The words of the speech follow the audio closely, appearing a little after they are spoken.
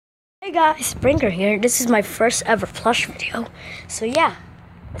Hey guys, Sprinkler here. This is my first ever plush video. So yeah,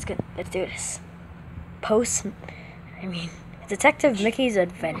 let's do this. Detective Mickey's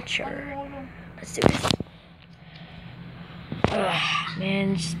Adventure. Let's do this.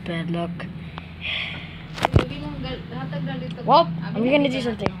 Man, just bad luck. Well, I'm gonna do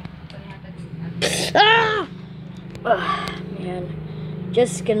something. Man,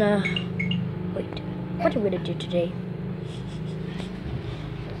 just gonna wait. What am I gonna do today?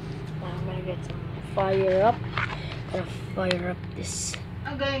 I'm gonna get some fire up. Gonna fire up this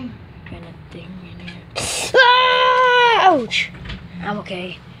kind of thing in here. Ouch! I'm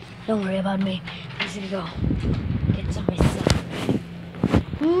okay. Don't worry about me. I'm just gonna go get some myself.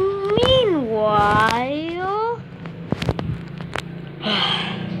 Meanwhile,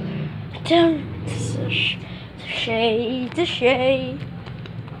 down to shade.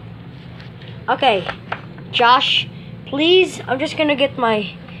 Okay, Josh, please. I'm just gonna get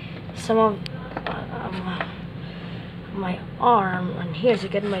some of my arm on here to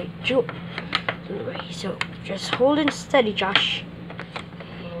get my jewelry. So just hold it steady, Josh.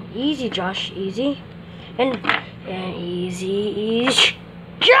 And easy, Josh, easy, and easy.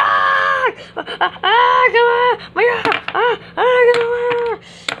 Josh! Come on! My arm!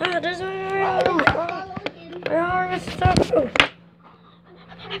 There's my arm! My arm is stuck.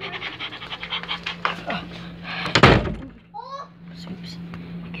 Oops.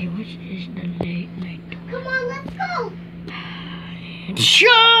 Okay, which is the late night? Come on, let's go!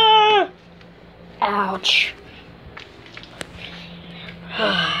 Ouch.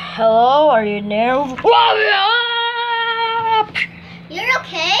 Hello, are you there? You're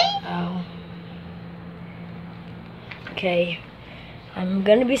okay? Oh. Okay. I'm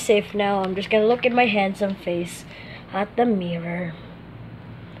gonna be safe now. I'm just gonna look at my handsome face at the mirror.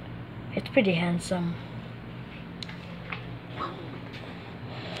 It's pretty handsome.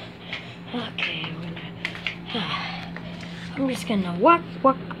 Okay, I'm just gonna walk.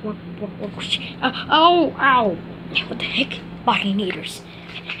 Ow! What the heck? Body eaters.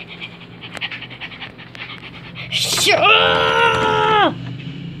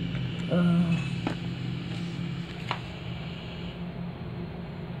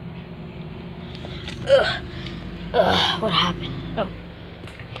 What happened? Oh.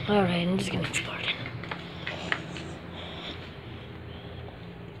 Alright, I'm just gonna explore it.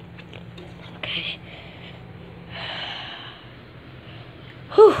 Okay.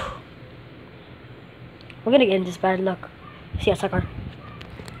 Whew. We're gonna get into this bad luck. See ya, sucker.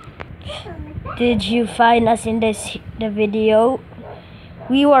 Did you find us in the video?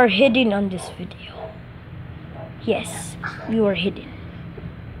 We were hidden on this video. Yes, we were hidden.